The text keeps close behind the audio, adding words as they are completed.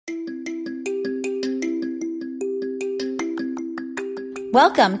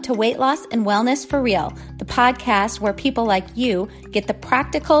Welcome to Weight Loss and Wellness for Real, the podcast where people like you get the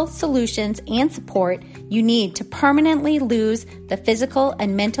practical solutions and support you need to permanently lose the physical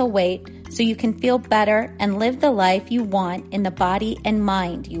and mental weight so you can feel better and live the life you want in the body and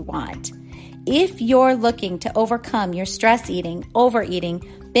mind you want. If you're looking to overcome your stress eating, overeating,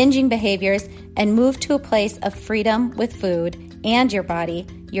 binging behaviors, and move to a place of freedom with food and your body,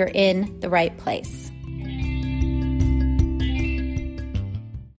 you're in the right place.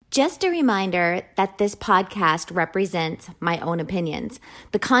 Just a reminder that this podcast represents my own opinions.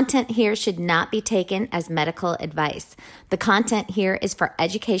 The content here should not be taken as medical advice. The content here is for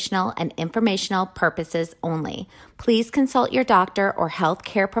educational and informational purposes only. Please consult your doctor or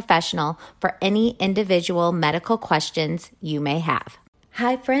healthcare professional for any individual medical questions you may have.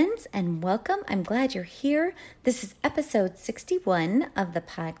 Hi, friends, and welcome. I'm glad you're here. This is episode 61 of the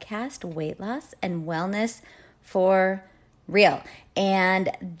podcast, Weight Loss and Wellness for Real.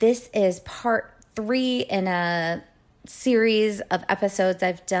 And this is part 3 in a series of episodes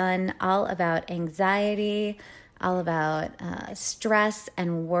I've done all about anxiety, all about stress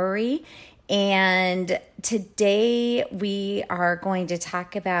and worry. And today we are going to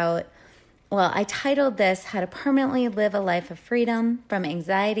talk about, I titled this, How to Permanently Live a Life of Freedom from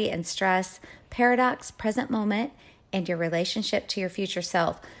Anxiety and Stress, Paradox, Present Moment, and Your Relationship to Your Future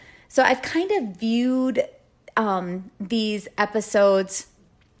Self. So I've kind of viewed these episodes.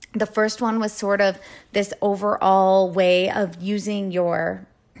 The first one was sort of this overall way of using your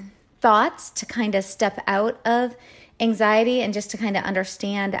thoughts to kind of step out of anxiety and just to kind of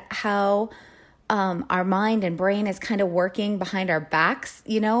understand how our mind and brain is kind of working behind our backs.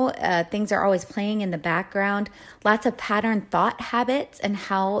 Things are always playing in the background, lots of pattern thought habits and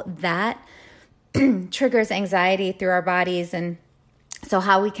how that triggers anxiety through our bodies. And so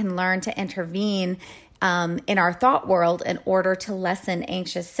how we can learn to intervene in our thought world in order to lessen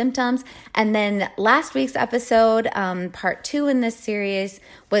anxious symptoms. And then last week's episode, part 2 in this series,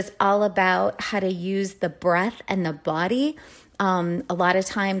 was all about how to use the breath and the body. A lot of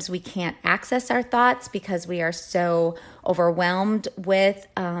times we can't access our thoughts because we are so overwhelmed with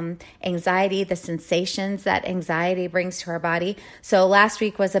anxiety, the sensations that anxiety brings to our body. So last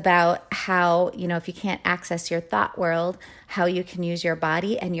week was about how, if you can't access your thought world, how you can use your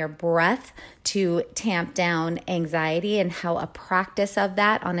body and your breath to tamp down anxiety, and how a practice of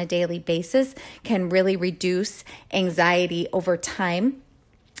that on a daily basis can really reduce anxiety over time.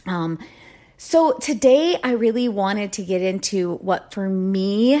 So today I really wanted to get into what for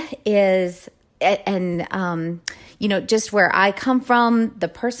me is, and just where I come from, the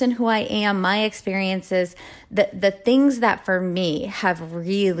person who I am, my experiences, the things that for me have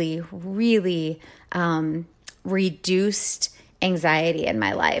really, really reduced anxiety in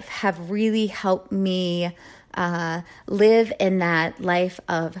my life, have really helped me live in that life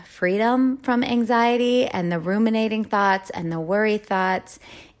of freedom from anxiety and the ruminating thoughts and the worry thoughts.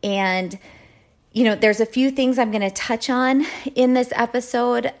 And there's a few things I'm going to touch on in this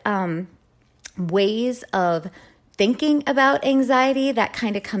episode, ways of thinking about anxiety that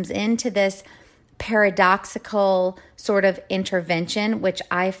kind of comes into this paradoxical sort of intervention, which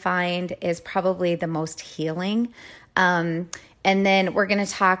I find is probably the most healing. And then we're going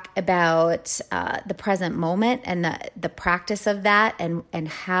to talk about the present moment and the practice of that, and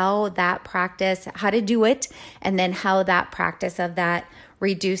how that practice, how to do it, and then how that practice of that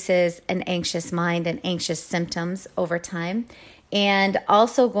reduces an anxious mind and anxious symptoms over time. And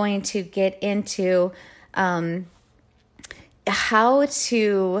also going to get into how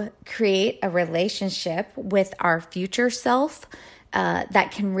to create a relationship with our future self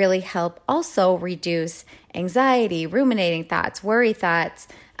that can really help also reduce anxiety, ruminating thoughts, worry thoughts,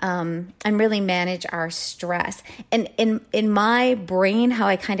 and really manage our stress. And in my brain, how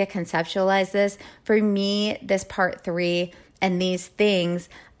I kind of conceptualize this, for me, this part 3 and these things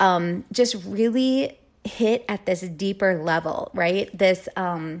just really hit at this deeper level, right? This,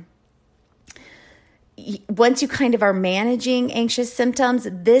 once you kind of are managing anxious symptoms,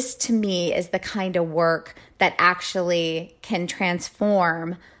 this to me is the kind of work that actually can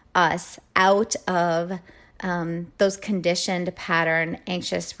transform us out of those conditioned pattern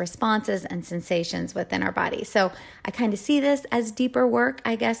anxious responses and sensations within our body. So I kind of see this as deeper work,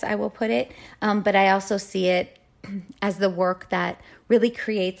 I guess I will put it, but I also see it as the work that really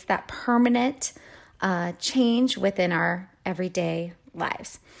creates that permanent change within our everyday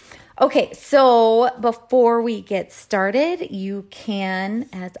lives. Okay, so before we get started, you can,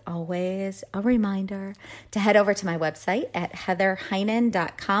 as always, a reminder to head over to my website at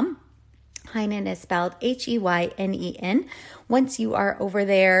heatherheynen.com. Heynen is spelled Heynen. Once you are over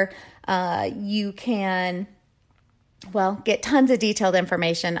there, you can get tons of detailed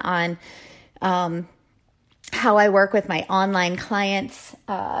information on how I work with my online clients.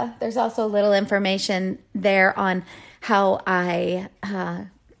 There's also a little information there on how I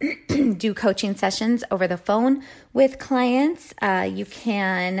do coaching sessions over the phone with clients. You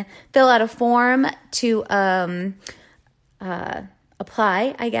can fill out a form to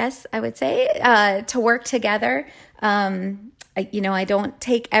apply, I guess I would say, to work together. I don't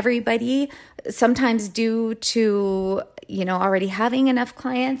take everybody, sometimes due to, already having enough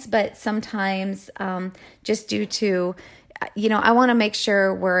clients, but sometimes just due to, I want to make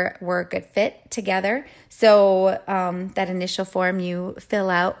sure we're a good fit together. So that initial form you fill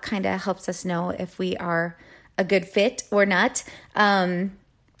out kind of helps us know if we are a good fit or not.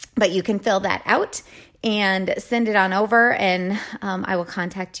 But you can fill that out and send it on over, and I will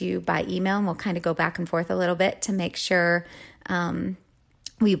contact you by email, and we'll kind of go back and forth a little bit to make sure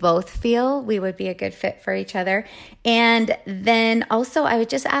we both feel we would be a good fit for each other. And then also I would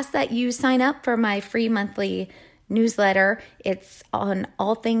just ask that you sign up for my free monthly newsletter. It's on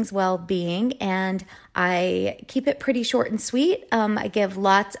all things well-being, and I keep it pretty short and sweet. I give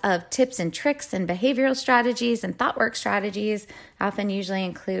lots of tips and tricks and behavioral strategies and thought work strategies. I often usually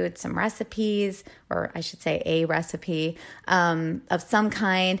include some recipes, or I should say a recipe of some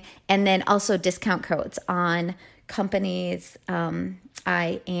kind, and then also discount codes on companies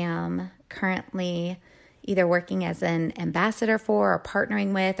I am currently either working as an ambassador for or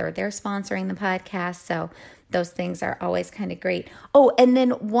partnering with, or they're sponsoring the podcast. So those things are always kind of great. Oh, and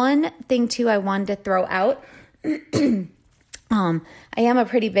then one thing too I wanted to throw out. I am a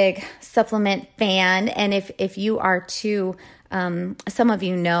pretty big supplement fan, and if you are too, some of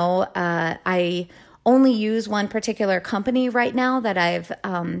you know, I only use one particular company right now that I've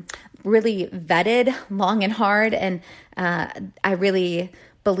really vetted long and hard, and I really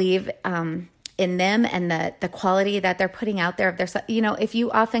believe in them and the quality that they're putting out there. If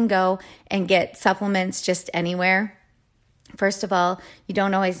you often go and get supplements just anywhere, first of all, you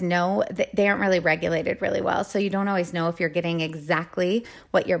don't always know, they aren't really regulated really well. So you don't always know if you're getting exactly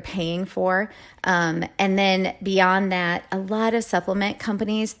what you're paying for. And then beyond that, a lot of supplement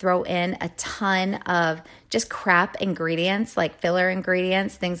companies throw in a ton of just crap ingredients, like filler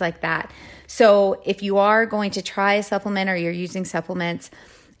ingredients, things like that. So if you are going to try a supplement or you're using supplements,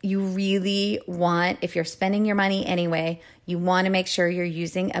 you really want, if you're spending your money anyway, you want to make sure you're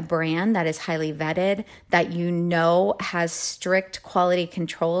using a brand that is highly vetted, that you know has strict quality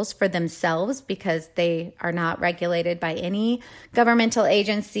controls for themselves because they are not regulated by any governmental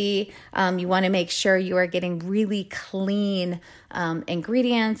agency. You want to make sure you are getting really clean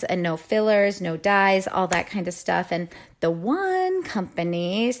ingredients and no fillers, no dyes, all that kind of stuff. And the one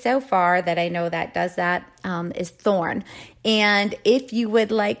company so far that I know that does that is Thorne. And if you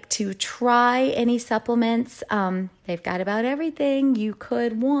would like to try any supplements, they've got about everything you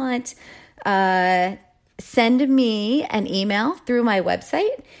could want. Send me an email through my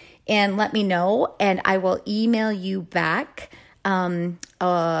website and let me know, and I will email you back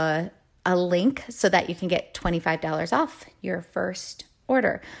a link so that you can get $25 off your first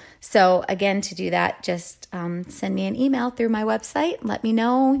order. So again, to do that, just send me an email through my website. Let me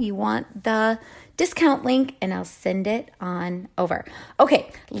know you want the discount link, and I'll send it on over.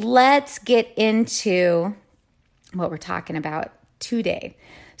 Okay, let's get into what we're talking about today.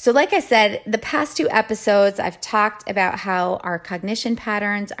 So like I said, the past 2 episodes, I've talked about how our cognition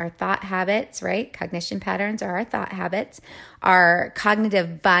patterns, our thought habits, right? Cognition patterns are our thought habits. Our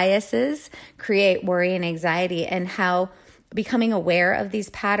cognitive biases create worry and anxiety, and how becoming aware of these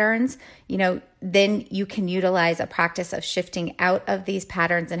patterns, then you can utilize a practice of shifting out of these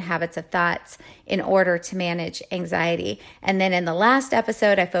patterns and habits of thoughts in order to manage anxiety. And then in the last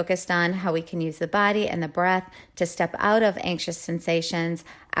episode, I focused on how we can use the body and the breath to step out of anxious sensations,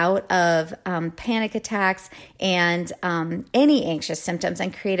 out of panic attacks, and any anxious symptoms,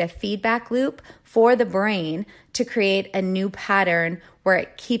 and create a feedback loop for the brain to create a new pattern where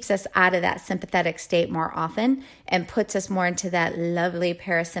it keeps us out of that sympathetic state more often and puts us more into that lovely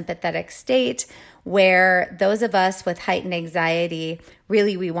parasympathetic state where those of us with heightened anxiety,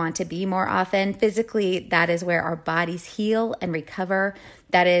 really we want to be more often. Physically, that is where our bodies heal and recover.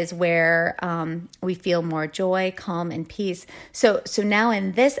 That is where we feel more joy, calm, and peace. So now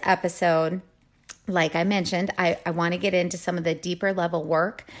in this episode, like I mentioned, I want to get into some of the deeper level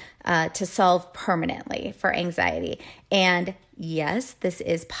work to solve permanently for anxiety. And yes, this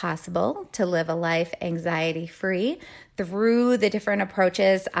is possible to live a life anxiety-free through the different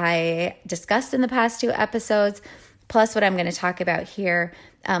approaches I discussed in the past 2 episodes. plus what I'm going to talk about here.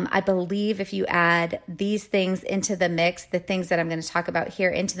 I believe if you add these things into the mix, the things that I'm going to talk about here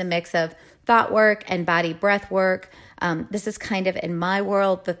into the mix of thought work and body breath work, this is kind of, in my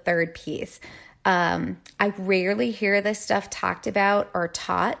world, the third piece. I rarely hear this stuff talked about or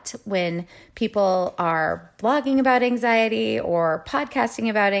taught when people are blogging about anxiety or podcasting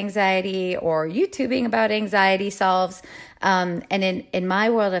about anxiety or YouTubing about anxiety solves. And in my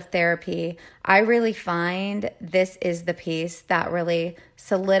world of therapy, I really find this is the piece that really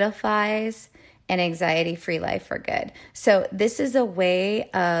solidifies an anxiety-free life for good. So this is a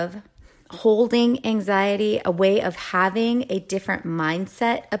way of holding anxiety, a way of having a different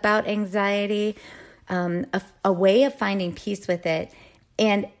mindset about anxiety, a way of finding peace with it.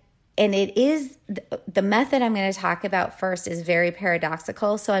 And it is, the method I'm going to talk about first is very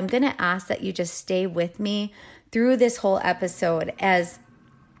paradoxical. So I'm going to ask that you just stay with me through this whole episode, as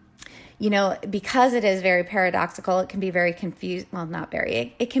you know, because it is very paradoxical, it can be very confused. Well, not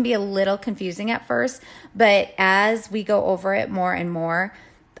very, it can be a little confusing at first, but as we go over it more and more,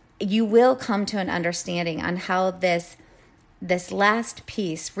 you will come to an understanding on how this last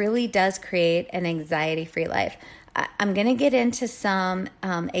piece really does create an anxiety-free life. I'm going to get into some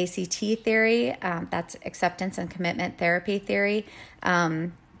ACT theory, that's acceptance and commitment therapy theory,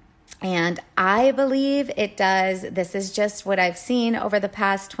 and I believe it does. This is just what I've seen over the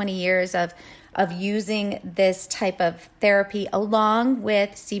past 20 years of using this type of therapy along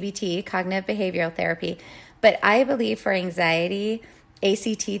with CBT, cognitive behavioral therapy. But I believe for anxiety,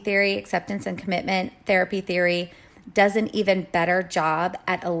 ACT theory, acceptance and commitment therapy theory, does an even better job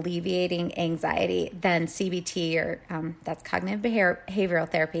at alleviating anxiety than CBT or that's cognitive behavioral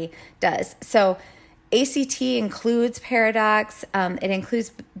therapy does. So ACT includes paradox. It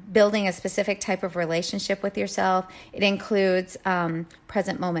includes building a specific type of relationship with yourself. It includes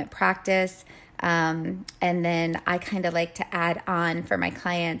present moment practice. And then I kind of like to add on for my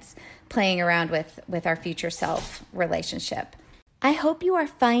clients playing around with our future self relationship. I hope you are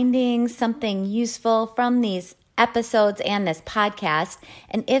finding something useful from these episodes and this podcast.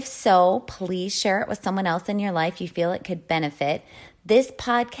 And if so, please share it with someone else in your life you feel it could benefit. This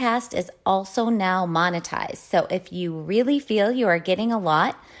podcast is also now monetized. So if you really feel you are getting a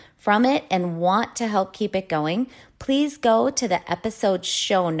lot from it and want to help keep it going, please go to the episode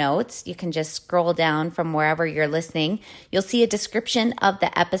show notes. You can just scroll down from wherever you're listening. You'll see a description of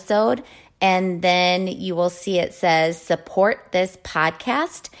the episode, and then you will see it says support this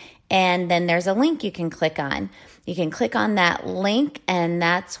podcast. And then there's a link you can click on. You can click on that link, and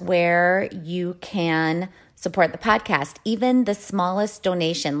that's where you can support the podcast. Even the smallest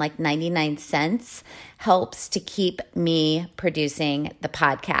donation, like 99 cents, helps to keep me producing the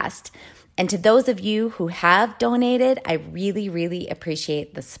podcast. And to those of you who have donated, I really, really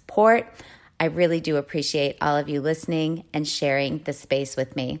appreciate the support. I really do appreciate all of you listening and sharing the space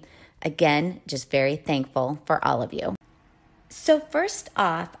with me. Again, just very thankful for all of you. So first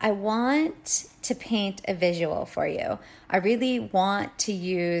off, I want to paint a visual for you. I really want to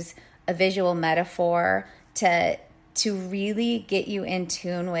use a visual metaphor to really get you in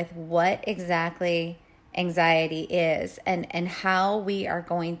tune with what exactly anxiety is and how we are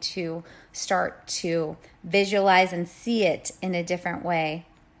going to start to visualize and see it in a different way.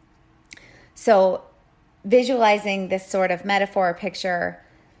 So visualizing this sort of metaphor or picture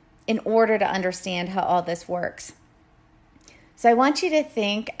in order to understand how all this works. So I want you to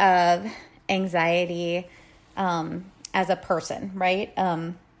think of anxiety as a person, right?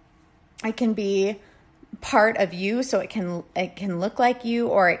 It can be part of you, so it can look like you,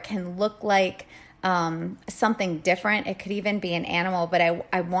 or it can look like something different. It could even be an animal, but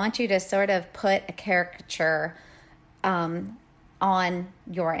I want you to sort of put a caricature on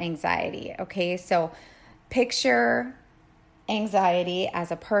your anxiety, okay? So picture anxiety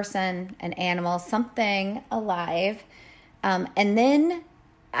as a person, an animal, something alive. And then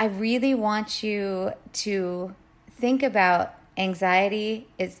I really want you to think about anxiety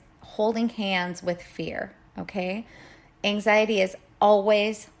is holding hands with fear, okay? Anxiety is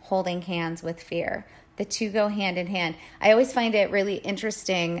always holding hands with fear. The two go hand in hand. I always find it really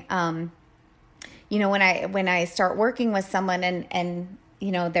interesting, you know, when I start working with someone and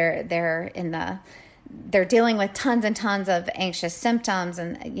you know, they're dealing with tons and tons of anxious symptoms,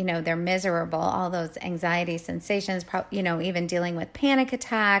 and, you know, they're miserable, all those anxiety sensations, you know, even dealing with panic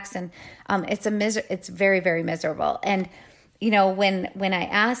attacks. And it's very, very miserable. And, you know, when I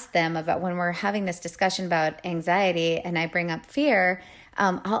ask them about, when we're having this discussion about anxiety and I bring up fear,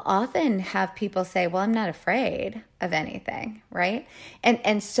 I'll often have people say, well, I'm not afraid of anything, right?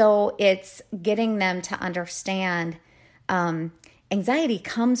 And so it's getting them to understand Anxiety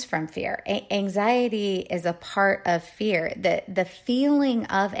comes from fear. Anxiety is a part of fear. The feeling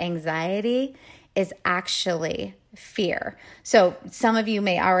of anxiety is actually fear. So some of you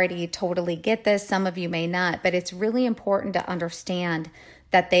may already totally get this, some of you may not, but it's really important to understand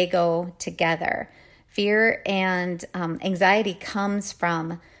that they go together. Fear and anxiety comes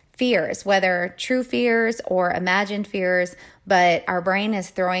from fears, whether true fears or imagined fears, but our brain is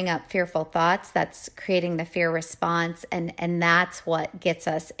throwing up fearful thoughts. That's creating the fear response, and that's what gets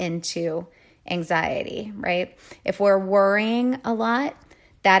us into anxiety, right? If we're worrying a lot,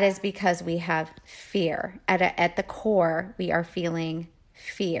 that is because we have fear. At the core, we are feeling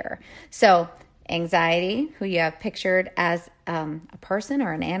fear. So anxiety, who you have pictured as a person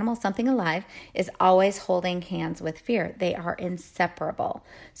or an animal, something alive, is always holding hands with fear. They are inseparable.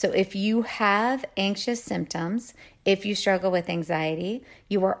 So if you have anxious symptoms, if you struggle with anxiety,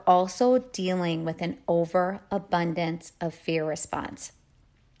 you are also dealing with an overabundance of fear response.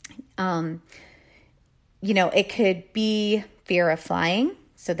 It could be fear of flying.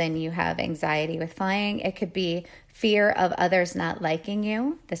 So then you have anxiety with flying. It could be fear of others not liking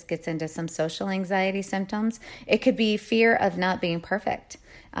you. This gets into some social anxiety symptoms. It could be fear of not being perfect.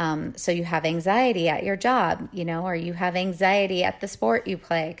 So you have anxiety at your job, or you have anxiety at the sport you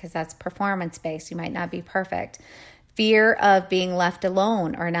play because that's performance-based. You might not be perfect. Fear of being left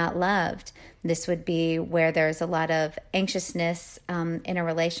alone or not loved. This would be where there's a lot of anxiousness in a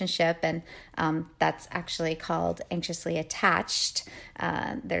relationship, and that's actually called anxiously attached.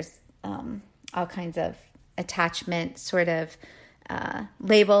 There's all kinds of attachment sort of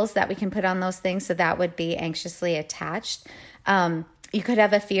labels that we can put on those things, so that would be anxiously attached. You could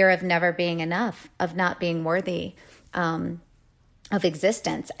have a fear of never being enough, of not being worthy of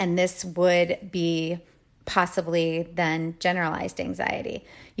existence, and this would be possibly then generalized anxiety.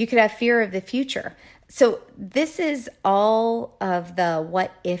 You could have fear of the future. So this is all of the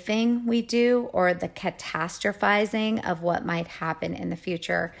what ifing we do, or the catastrophizing of what might happen in the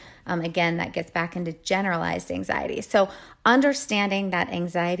future. Again, that gets back into generalized anxiety. So understanding that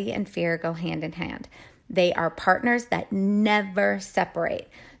anxiety and fear go hand in hand. They are partners that never separate.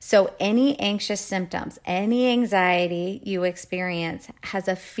 So any anxious symptoms, any anxiety you experience has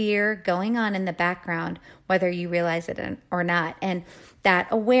a fear going on in the background, whether you realize it or not. And that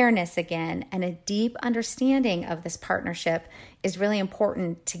awareness again, and a deep understanding of this partnership is really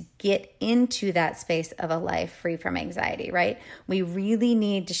important to get into that space of a life free from anxiety, right? We really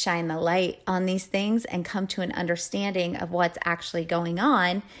need to shine the light on these things and come to an understanding of what's actually going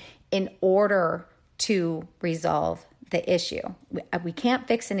on in order to resolve the issue. We can't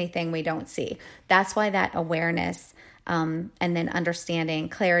fix anything we don't see. That's why that awareness and then understanding,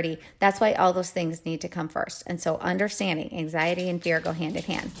 clarity, that's why all those things need to come first. And so understanding, anxiety and fear go hand in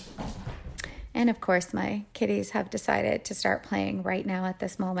hand. And of course, my kitties have decided to start playing right now at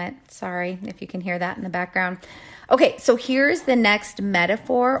this moment. Sorry if you can hear that in the background. Okay, so here's the next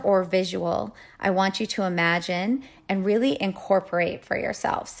metaphor or visual I want you to imagine and really incorporate for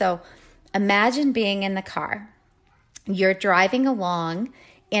yourself. So imagine being in the car. You're driving along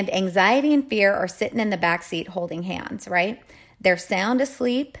and anxiety and fear are sitting in the back seat holding hands, right? They're sound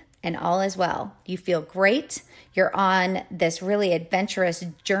asleep and all is well. You feel great. You're on this really adventurous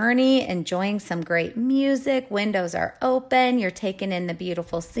journey, enjoying some great music. Windows are open. You're taking in the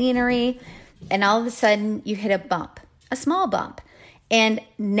beautiful scenery. And all of a sudden you hit a bump, a small bump. And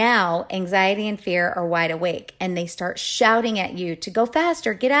now anxiety and fear are wide awake and they start shouting at you to go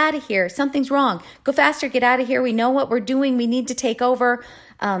faster, get out of here. Something's wrong. Go faster, get out of here. We know what we're doing. We need to take over.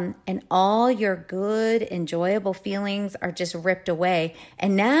 And all your good, enjoyable feelings are just ripped away.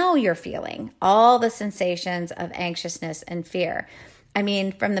 And now you're feeling all the sensations of anxiousness and fear. I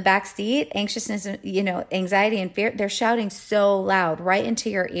mean, from the back seat, anxiousness, anxiety and fear, they're shouting so loud right into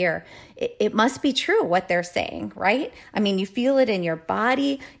your ear. It must be true what they're saying, right? I mean, you feel it in your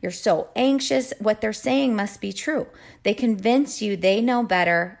body. You're so anxious. What they're saying must be true. They convince you they know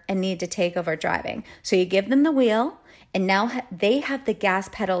better and need to take over driving. So you give them the wheel and now they have the gas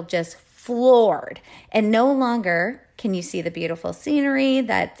pedal just floored. And no longer can you see the beautiful scenery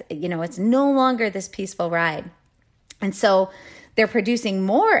that, it's no longer this peaceful ride. And so they're producing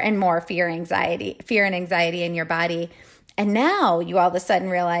more and more fear and anxiety in your body. And now you all of a sudden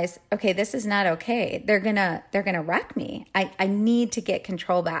realize, okay, this is not okay. They're gonna wreck me. I need to get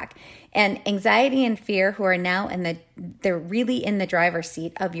control back. And anxiety and fear who are now they're really in the driver's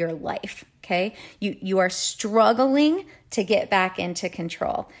seat of your life. Okay. You are struggling to get back into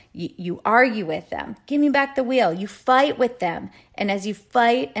control. You argue with them. Give me back the wheel. You fight with them. And as you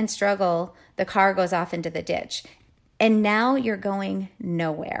fight and struggle, the car goes off into the ditch. And now you're going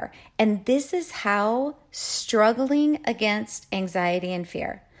nowhere. And this is how struggling against anxiety and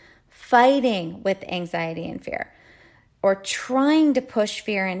fear, fighting with anxiety and fear, or trying to push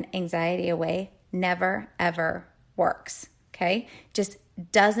fear and anxiety away never, ever works, okay? Just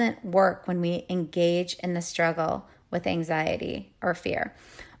doesn't work when we engage in the struggle with anxiety or fear.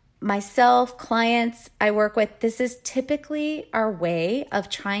 Myself, clients I work with, this is typically our way of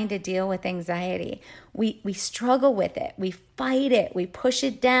trying to deal with anxiety. We struggle with it. We fight it. We push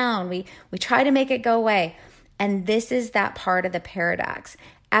it down. We try to make it go away. And this is that part of the paradox.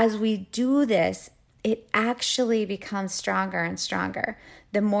 As we do this, it actually becomes stronger and stronger.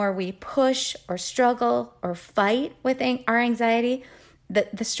 The more we push or struggle or fight with our anxiety,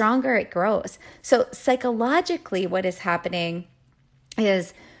 the stronger it grows. So psychologically, what is happening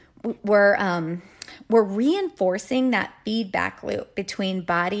is we're reinforcing that feedback loop between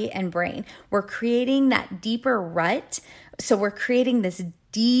body and brain. We're creating that deeper rut. So we're creating this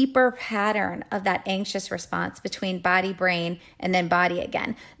deeper pattern of that anxious response between body, brain, and then body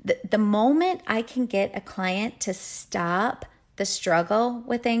again. The moment I can get a client to stop the struggle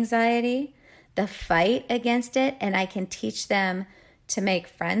with anxiety, the fight against it, and I can teach them to make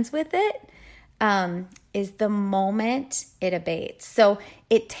friends with it, is the moment it abates. So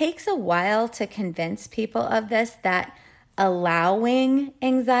it takes a while to convince people of this, that allowing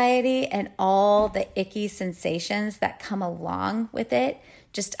anxiety and all the icky sensations that come along with it,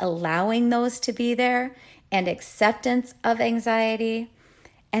 just allowing those to be there, and acceptance of anxiety,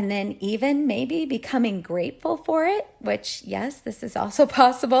 and then even maybe becoming grateful for it, which, yes, this is also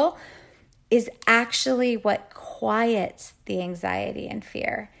possible, is actually what quiets the anxiety and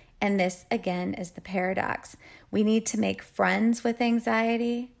fear. And this, again, is the paradox. We need to make friends with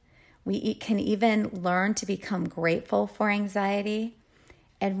anxiety. We can even learn to become grateful for anxiety.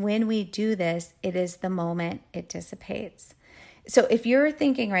 And when we do this, it is the moment it dissipates. So if you're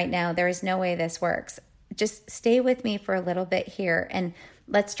thinking right now, there is no way this works, just stay with me for a little bit here and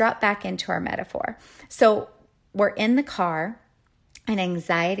let's drop back into our metaphor. So we're in the car and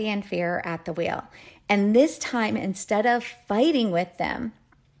anxiety and fear are at the wheel. And this time, instead of fighting with them,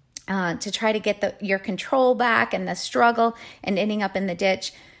 to try to get your control back and the struggle and ending up in the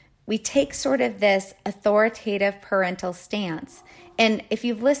ditch, we take sort of this authoritative parental stance. And if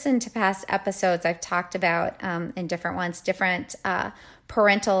you've listened to past episodes, I've talked about in different ones, different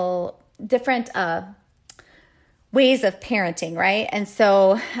ways of parenting, right? And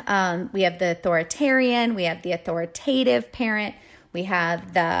so we have the authoritarian, we have the authoritative parent, we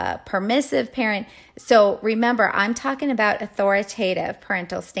have the permissive parent. So remember, I'm talking about authoritative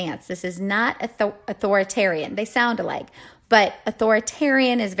parental stance. This is not authoritarian. They sound alike, but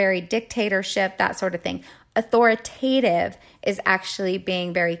authoritarian is very dictatorship, that sort of thing. Authoritative is actually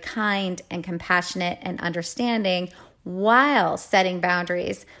being very kind and compassionate and understanding while setting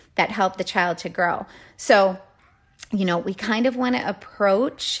boundaries that help the child to grow. So, we kind of want to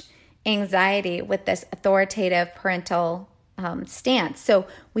approach anxiety with this authoritative parental stance. So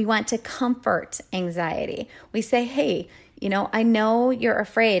we want to comfort anxiety. We say, hey, I know you're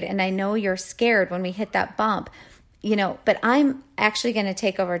afraid and I know you're scared when we hit that bump, but I'm actually going to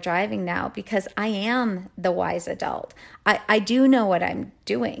take over driving now because I am the wise adult. I do know what I'm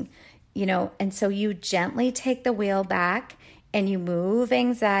doing, and so you gently take the wheel back and you move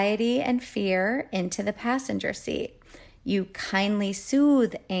anxiety and fear into the passenger seat. You kindly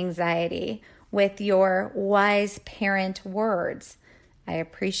soothe anxiety with your wise parent words. I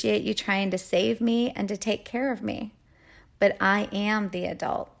appreciate you trying to save me and to take care of me, but I am the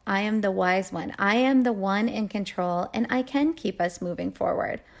adult. I am the wise one. I am the one in control, and I can keep us moving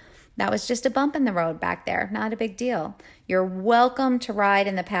forward. That was just a bump in the road back there. Not a big deal. You're welcome to ride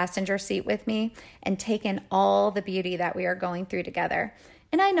in the passenger seat with me and take in all the beauty that we are going through together.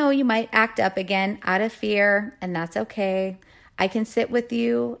 And I know you might act up again out of fear, and that's okay. I can sit with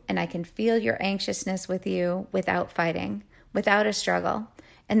you and I can feel your anxiousness with you without fighting, without a struggle.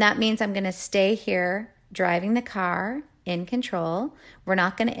 And that means I'm going to stay here driving the car in control. We're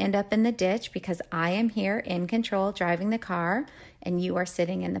not going to end up in the ditch because I am here in control driving the car and you are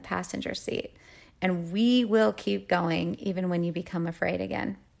sitting in the passenger seat. And we will keep going even when you become afraid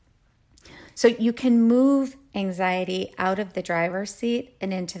again. So you can move anxiety out of the driver's seat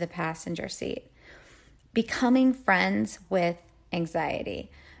and into the passenger seat. Becoming friends with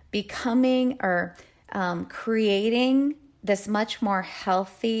anxiety, creating this much more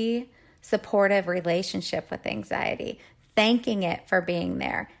healthy, supportive relationship with anxiety, thanking it for being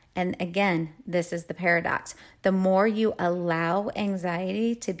there. And again, this is the paradox. The more you allow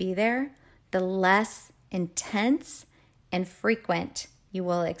anxiety to be there, the less intense and frequent you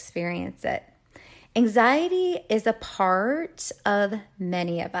will experience it. Anxiety is a part of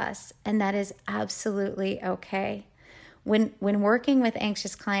many of us, and that is absolutely okay. When working with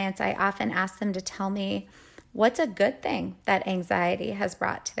anxious clients, I often ask them to tell me what's a good thing that anxiety has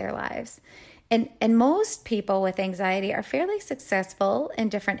brought to their lives. And most people with anxiety are fairly successful in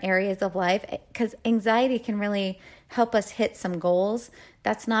different areas of life because anxiety can really help us hit some goals.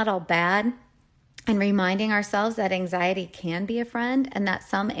 That's not all bad. And reminding ourselves that anxiety can be a friend and that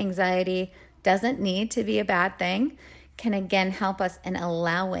some anxiety doesn't need to be a bad thing can again help us in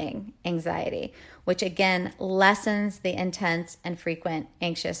allowing anxiety, which again lessens the intense and frequent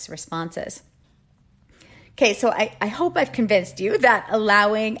anxious responses. Okay, so I hope I've convinced you that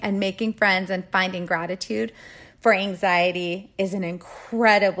allowing and making friends and finding gratitude for anxiety is an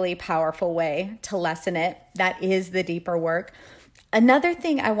incredibly powerful way to lessen it. That is the deeper work. Another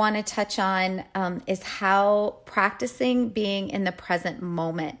thing I want to touch on is how practicing being in the present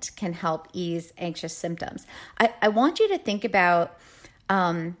moment can help ease anxious symptoms. I want you to think about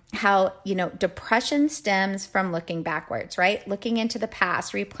how, depression stems from looking backwards, right? Looking into the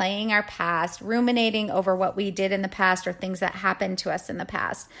past, replaying our past, ruminating over what we did in the past or things that happened to us in the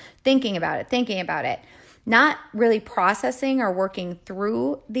past, thinking about it, not really processing or working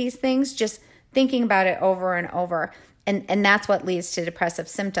through these things, just thinking about it over and over. And that's what leads to depressive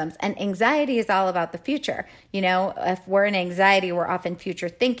symptoms. And anxiety is all about the future. If we're in anxiety, we're often future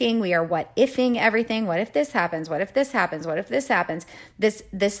thinking. We are what-ifing everything. What if this happens? What if this happens? What if this happens?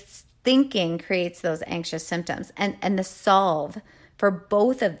 This thinking creates those anxious symptoms. And the solve for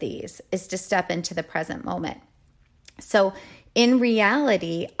both of these is to step into the present moment. So in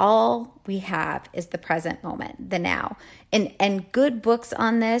reality, all we have is the present moment, the now. And good books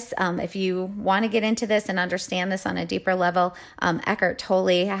on this, if you want to get into this and understand this on a deeper level, Eckhart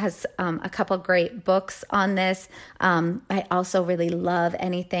Tolle has a couple great books on this. I also really love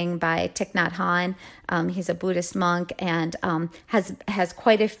anything by Thich Nhat Hanh. He's a Buddhist monk and has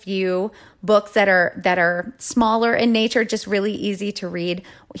quite a few books that are smaller in nature, just really easy to read.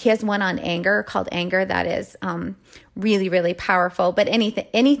 He has one on anger called Anger that is really, really powerful. But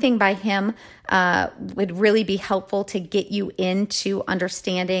anything by him would really be helpful to get you into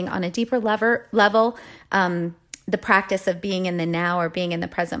understanding on a deeper level the practice of being in the now or being in the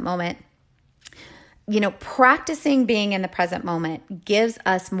present moment. Practicing being in the present moment gives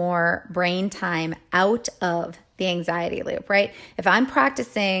us more brain time out of the anxiety loop, right? If I'm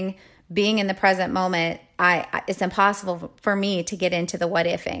practicing being in the present moment, it's impossible for me to get into the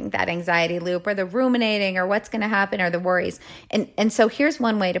what-ifing, that anxiety loop or the ruminating or what's going to happen or the worries. And so here's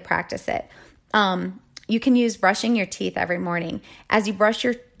one way to practice it. You can use brushing your teeth every morning. As you brush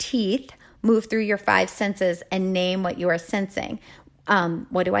your teeth, move through your 5 senses and name what you are sensing.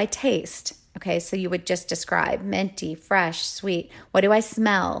 What do I taste? Okay, so you would just describe minty, fresh, sweet. What do I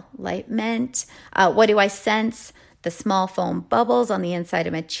smell? Light mint. What do I sense? The small foam bubbles on the inside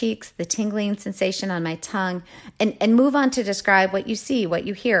of my cheeks, the tingling sensation on my tongue, and move on to describe what you see, what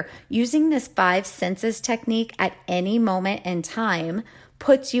you hear. Using this 5 senses technique at any moment in time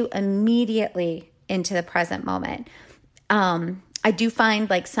puts you immediately into the present moment. I do find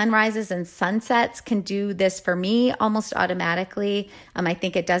like sunrises and sunsets can do this for me almost automatically. I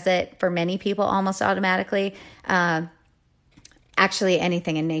think it does it for many people almost automatically. Actually,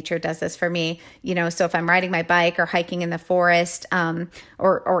 anything in nature does this for me, so if I'm riding my bike or hiking in the forest,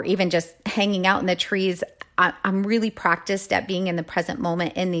 or even just hanging out in the trees, I'm really practiced at being in the present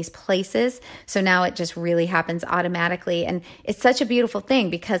moment in these places. So now it just really happens automatically. And it's such a beautiful thing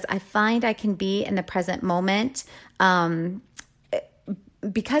because I find I can be in the present moment,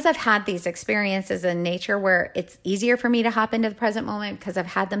 because I've had these experiences in nature where it's easier for me to hop into the present moment because I've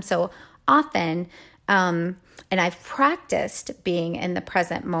had them so often. And I've practiced being in the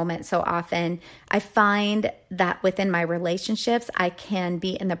present moment so often, I find that within my relationships, I can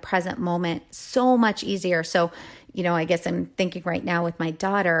be in the present moment so much easier. So, I guess I'm thinking right now with my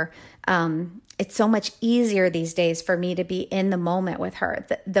daughter, it's so much easier these days for me to be in the moment with her.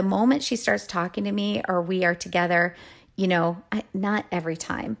 The moment she starts talking to me or we are together, not every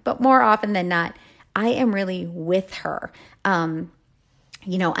time, but more often than not, I am really with her. I'm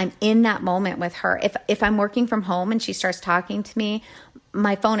in that moment with her. If I'm working from home and she starts talking to me,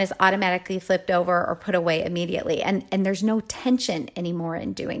 my phone is automatically flipped over or put away immediately. And there's no tension anymore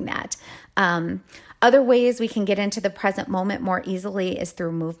in doing that. Other ways we can get into the present moment more easily is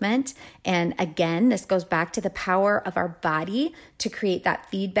through movement. And again, this goes back to the power of our body to create that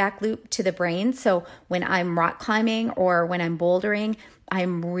feedback loop to the brain. So when I'm rock climbing or when I'm bouldering,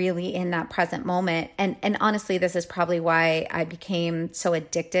 I'm really in that present moment. And honestly, this is probably why I became so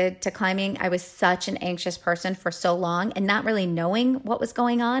addicted to climbing. I was such an anxious person for so long and not really knowing what was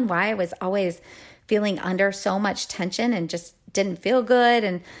going on, why I was always feeling under so much tension and just didn't feel good.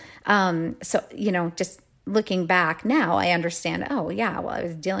 And so, just looking back now, I understand, oh yeah, well, I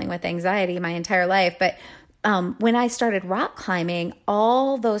was dealing with anxiety my entire life. But when I started rock climbing,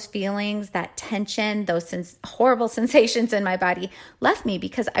 all those feelings, that tension, those horrible sensations in my body left me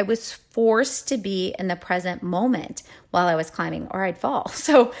because I was forced to be in the present moment while I was climbing, or I'd fall.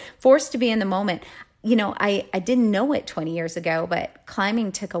 So forced to be in the moment. I didn't know it 20 years ago, but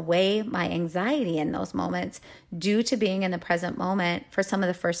climbing took away my anxiety in those moments due to being in the present moment for some of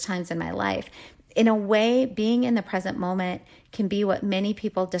the first times in my life. In a way, being in the present moment can be what many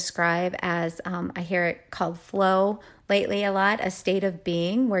people describe as, I hear it called flow lately a lot, a state of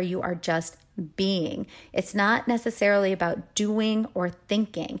being where you are just being. It's not necessarily about doing or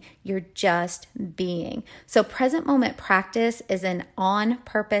thinking. You're just being. So present moment practice is an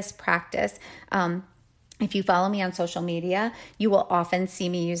on-purpose practice. If you follow me on social media, you will often see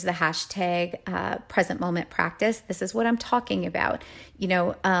me use the hashtag present moment practice. This is what I'm talking about.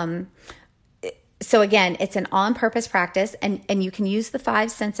 So again, it's an on-purpose practice, and you can use the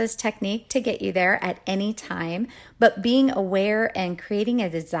 5 senses technique to get you there at any time. But being aware and creating a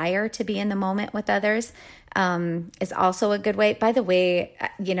desire to be in the moment with others is also a good way. By the way,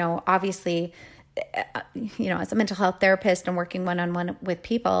 obviously, as a mental health therapist and working one-on-one with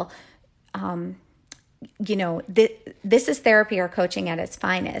people, this is therapy or coaching at its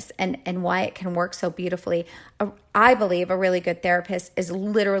finest, and why it can work so beautifully. I believe a really good therapist is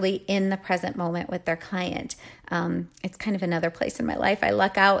literally in the present moment with their client. It's kind of another place in my life I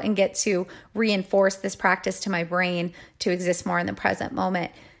luck out and get to reinforce this practice to my brain to exist more in the present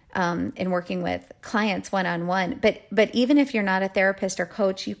moment. In working with clients one-on-one. But even if you're not a therapist or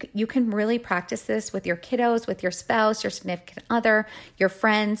coach, you can really practice this with your kiddos, with your spouse, your significant other, your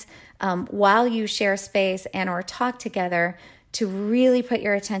friends, while you share space and or talk together, to really put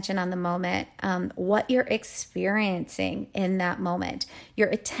your attention on the moment, what you're experiencing in that moment. Your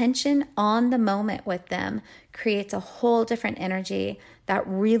attention on the moment with them creates a whole different energy that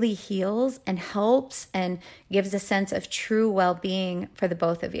really heals and helps and gives a sense of true well-being for the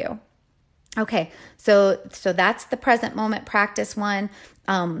both of you. Okay, so that's the present moment practice one.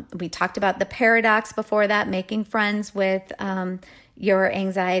 We talked about the paradox before that, making friends with your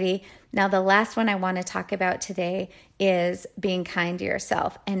anxiety. Now, the last one I want to talk about today is being kind to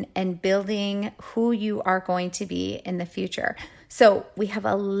yourself and building who you are going to be in the future. So we have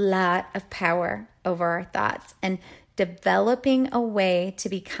a lot of power over our thoughts, and developing a way to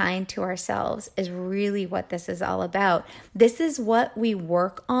be kind to ourselves is really what this is all about. This is what we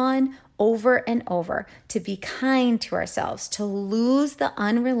work on over and over, to be kind to ourselves, to lose the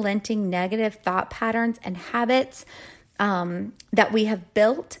unrelenting negative thought patterns and habits that we have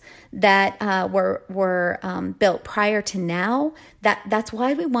built, that were built prior to now. That's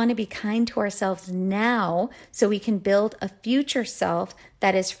why we want to be kind to ourselves now, so we can build a future self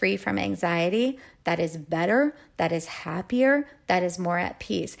that is free from anxiety, that is better, that is happier, that is more at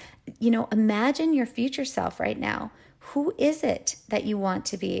peace. Imagine your future self right now. Who is it that you want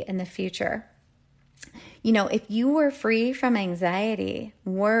to be in the future? If you were free from anxiety,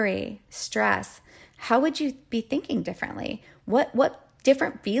 worry, stress, how would you be thinking differently? What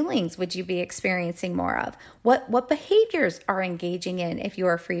different feelings would you be experiencing more of? What behaviors are engaging in if you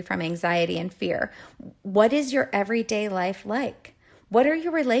are free from anxiety and fear? What is your everyday life like? What are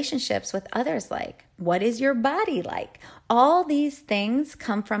your relationships with others like? What is your body like? All these things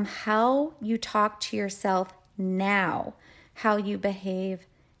come from how you talk to yourself now, how you behave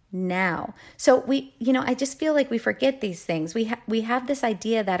now. So I just feel like we forget these things. We have this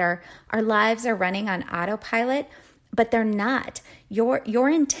idea that our lives are running on autopilot, but they're not. Your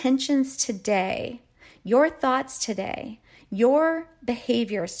intentions today, your thoughts today, your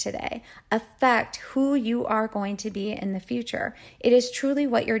behaviors today affect who you are going to be in the future. It is truly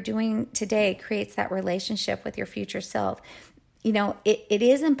what you're doing today creates that relationship with your future self. It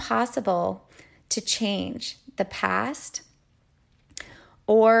is impossible to change the past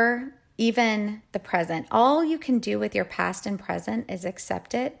or even the present. All you can do with your past and present is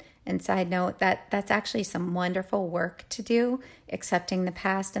accept it. And side note, that's actually some wonderful work to do, accepting the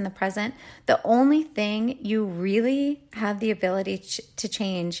past and the present. The only thing you really have the ability to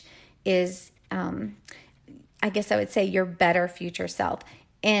change is, I guess I would say, your better future self.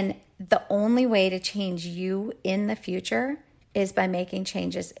 And the only way to change you in the future is by making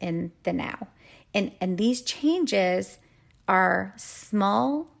changes in the now. And these changes are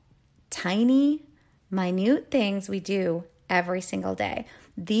small, tiny, minute things we do every single day.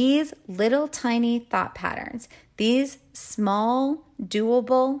 These little tiny thought patterns, these small,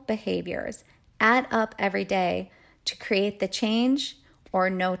 doable behaviors add up every day to create the change or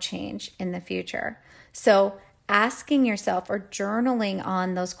no change in the future. So asking yourself or journaling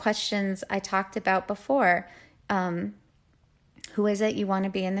on those questions I talked about before. Who is it you want to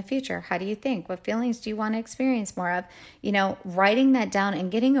be in the future? How do you think? What feelings do you want to experience more of? Writing that down and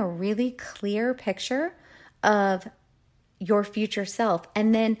getting a really clear picture of your future self,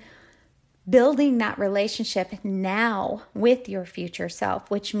 and then building that relationship now with your future self,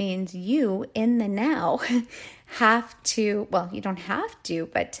 which means you in the now have to, well, you don't have to,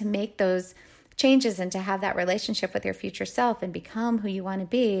 but to make those changes and to have that relationship with your future self and become who you want to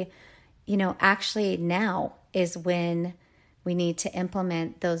be, actually now is when we need to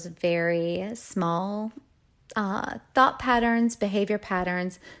implement those very small thought patterns, behavior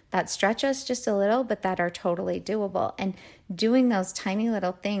patterns that stretch us just a little, but that are totally doable. And doing those tiny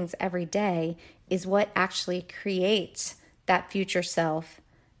little things every day is what actually creates that future self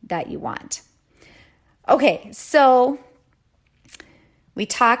that you want. Okay, so we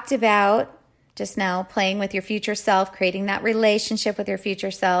talked about just now playing with your future self, creating that relationship with your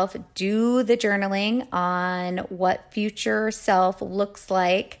future self. Do the journaling on what future self looks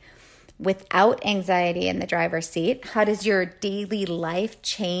like without anxiety in the driver's seat. How does your daily life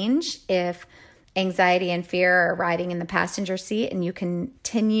change if anxiety and fear are riding in the passenger seat and you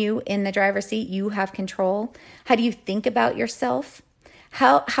continue in the driver's seat? You have control. How do you think about yourself?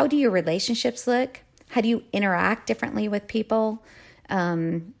 How do your relationships look? How do you interact differently with people?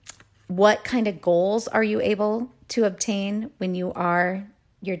 What kind of goals are you able to obtain when you are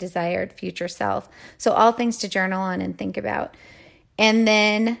your desired future self? So all things to journal on and think about. And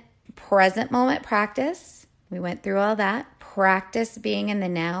then present moment practice. We went through all that. Practice being in the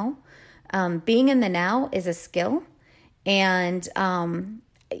now. Being in the now is a skill. And,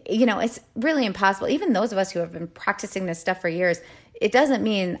 it's really impossible. Even those of us who have been practicing this stuff for years, it doesn't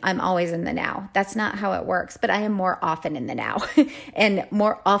mean I'm always in the now. That's not how it works. But I am more often in the now and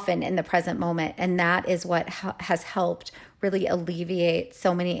more often in the present moment. And that is what has helped really alleviate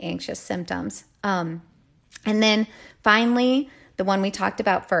so many anxious symptoms. And then finally, the one we talked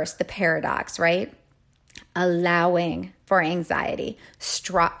about first, the paradox, right? Allowing for anxiety,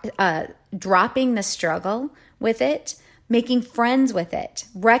 dropping the struggle with it, making friends with it,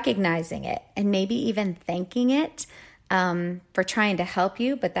 recognizing it, and maybe even thanking it for trying to help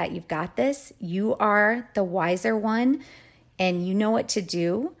you, but that you've got this. You are the wiser one and you know what to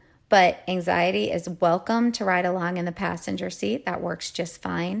do, but anxiety is welcome to ride along in the passenger seat. That works just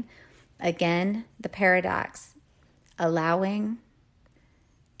fine. Again, the paradox, allowing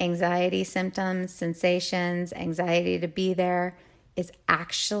anxiety symptoms, sensations, anxiety to be there is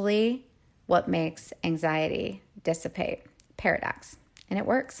actually what makes anxiety dissipate. Paradox. And it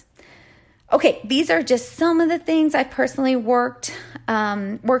works. Okay, these are just some of the things I personally worked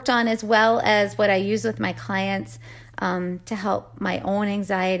on, as well as what I use with my clients to help my own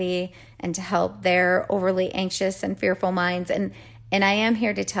anxiety and to help their overly anxious and fearful minds. And I am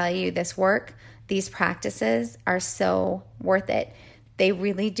here to tell you this work, these practices are so worth it. They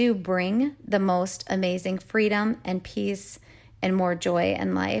really do bring the most amazing freedom and peace and more joy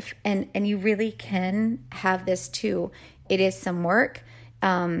in life. And you really can have this too. It is some work.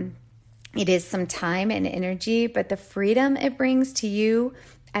 It is some time and energy, but the freedom it brings to you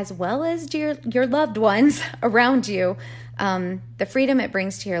as well as to your loved ones around you, the freedom it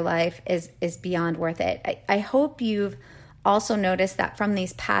brings to your life is beyond worth it. I hope you've also noticed that from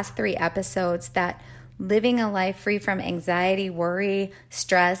these past 3 episodes that living a life free from anxiety, worry,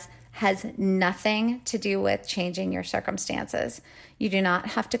 stress has nothing to do with changing your circumstances. You do not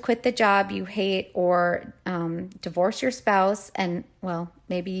have to quit the job you hate or divorce your spouse. And, well,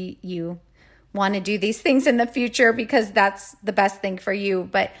 maybe you want to do these things in the future because that's the best thing for you.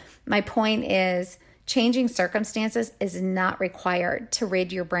 But my point is, changing circumstances is not required to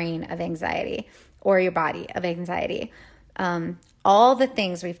rid your brain of anxiety or your body of anxiety. All the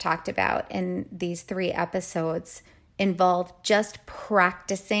things we've talked about in these 3 episodes involve just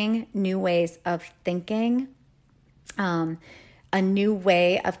practicing new ways of thinking, a new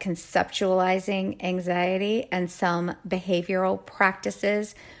way of conceptualizing anxiety, and some behavioral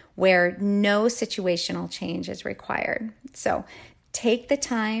practices where no situational change is required. So take the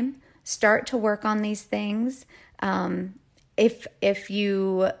time, start to work on these things. If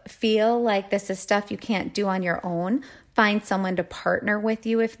you feel like this is stuff you can't do on your own, find someone to partner with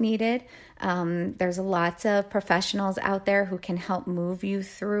you if needed. There's lots of professionals out there who can help move you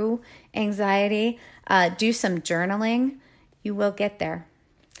through anxiety. Do some journaling. You will get there.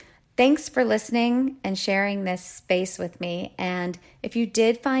 Thanks for listening and sharing this space with me. And if you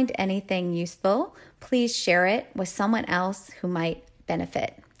did find anything useful, please share it with someone else who might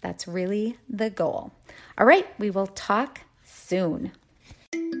benefit. That's really the goal. All right, we will talk soon.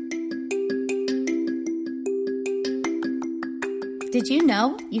 Did you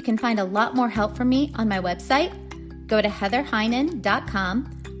know you can find a lot more help from me on my website? Go to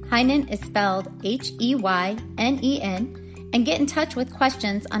heatherheynen.com. Heynen is spelled Heynen, and get in touch with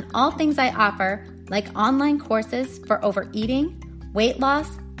questions on all things I offer, like online courses for overeating, weight loss,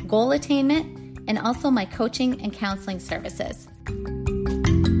 goal attainment, and also my coaching and counseling services.